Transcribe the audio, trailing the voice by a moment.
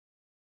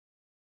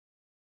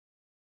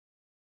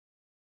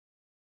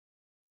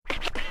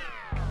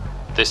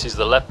This is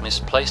the LEPMIS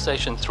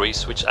Playstation 3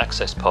 switch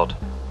access pod.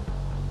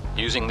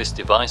 Using this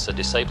device, a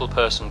disabled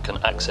person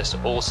can access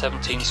all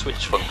 17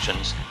 switch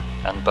functions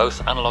and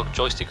both analog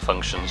joystick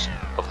functions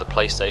of the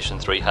PlayStation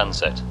 3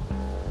 handset.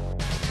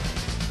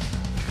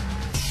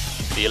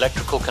 The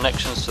electrical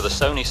connections to the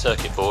SONY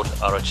circuit board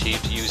are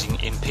achieved using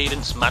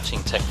impedance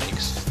matching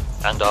techniques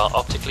and are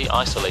optically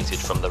isolated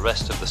from the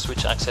rest of the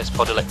switch access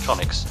pod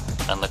electronics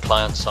and the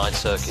client side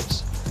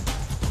circuits.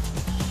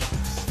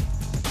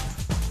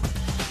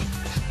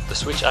 The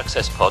switch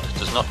access pod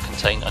does not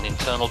contain an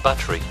internal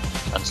battery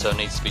and so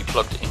needs to be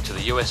plugged into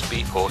the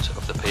USB port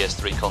of the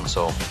PS3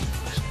 console.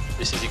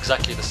 This is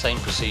exactly the same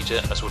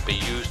procedure as would be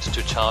used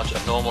to charge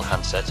a normal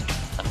handset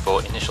and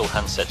for initial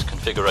handset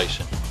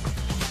configuration.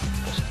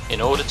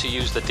 In order to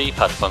use the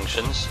D-pad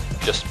functions,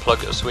 just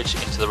plug a switch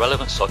into the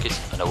relevant socket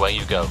and away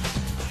you go.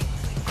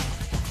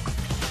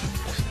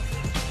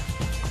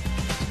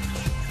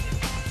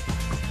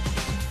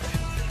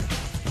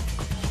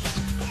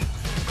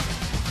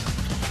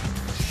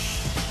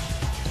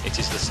 It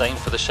is the same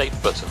for the shape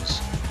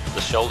buttons, the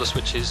shoulder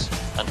switches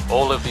and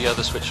all of the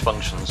other switch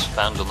functions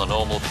found on the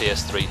normal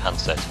PS3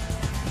 handset.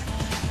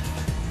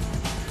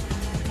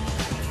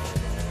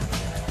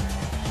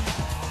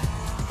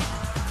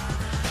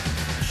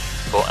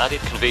 For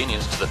added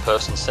convenience to the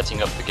person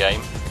setting up the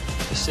game,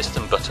 the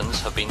system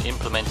buttons have been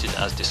implemented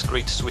as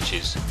discrete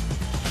switches.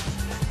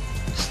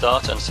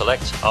 Start and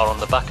select are on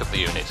the back of the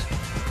unit.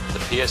 The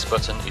PS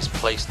button is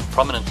placed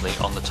prominently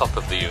on the top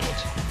of the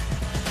unit.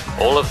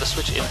 All of the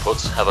switch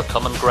inputs have a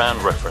common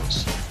ground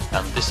reference,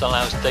 and this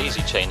allows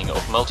daisy chaining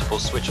of multiple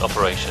switch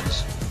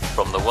operations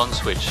from the one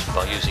switch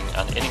by using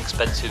an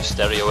inexpensive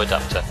stereo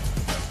adapter.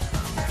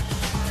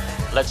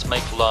 Let's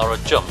make Lara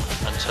jump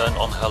and turn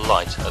on her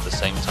light at the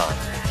same time.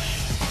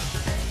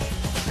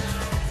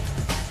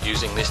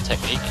 Using this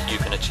technique, you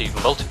can achieve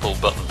multiple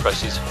button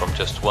presses from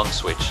just one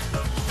switch.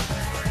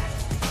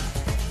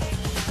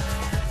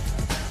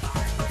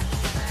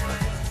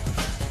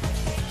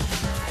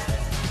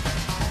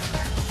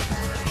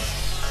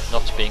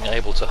 Not being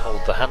able to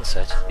hold the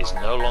handset is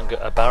no longer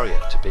a barrier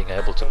to being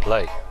able to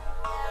play.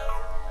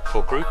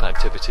 For group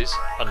activities,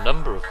 a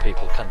number of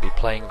people can be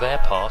playing their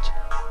part,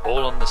 all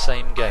on the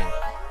same game.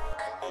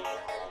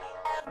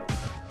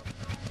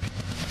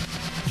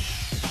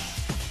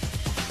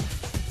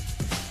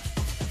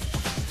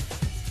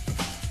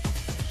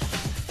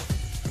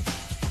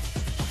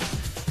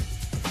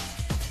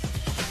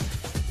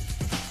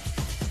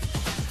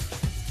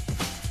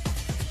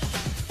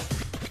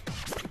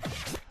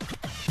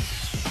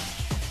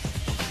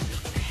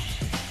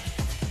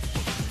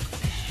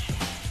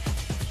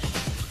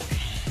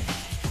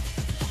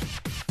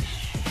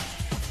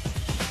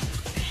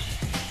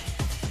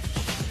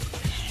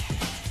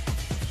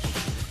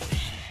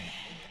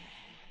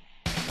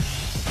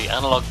 The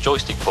analog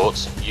joystick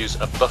ports use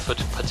a buffered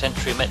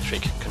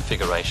potentiometric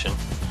configuration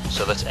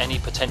so that any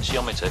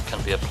potentiometer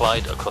can be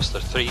applied across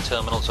the three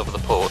terminals of the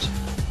port,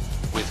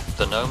 with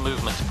the no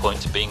movement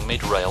point being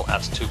mid-rail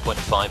at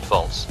 2.5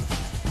 volts.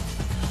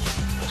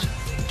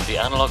 The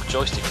analog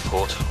joystick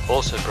port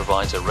also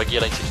provides a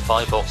regulated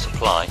 5-volt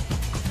supply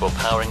for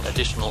powering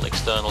additional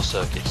external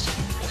circuits.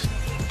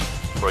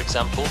 For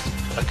example,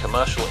 a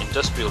commercial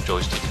industrial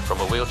joystick from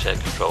a wheelchair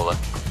controller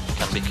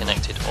can be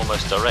connected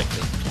almost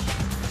directly.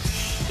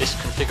 This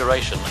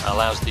configuration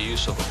allows the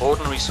use of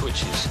ordinary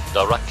switches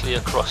directly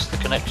across the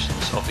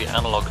connections of the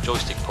analog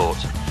joystick port.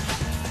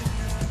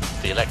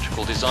 The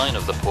electrical design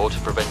of the port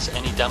prevents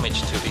any damage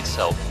to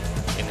itself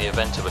in the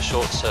event of a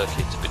short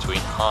circuit between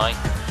high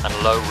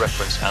and low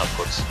reference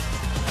outputs.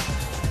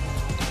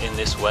 In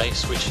this way,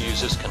 Switch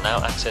users can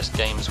now access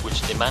games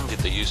which demanded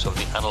the use of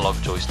the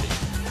analog joystick.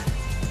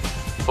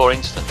 For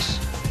instance,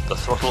 the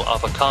throttle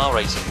of a car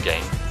racing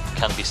game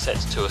can be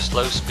set to a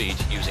slow speed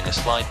using a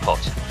slide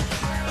pot,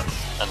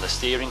 and the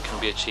steering can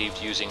be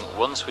achieved using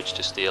one switch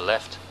to steer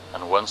left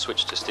and one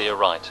switch to steer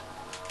right.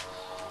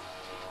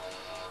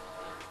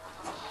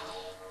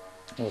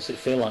 What's it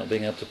feel like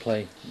being able to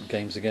play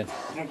games again?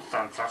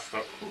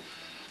 Fantastic.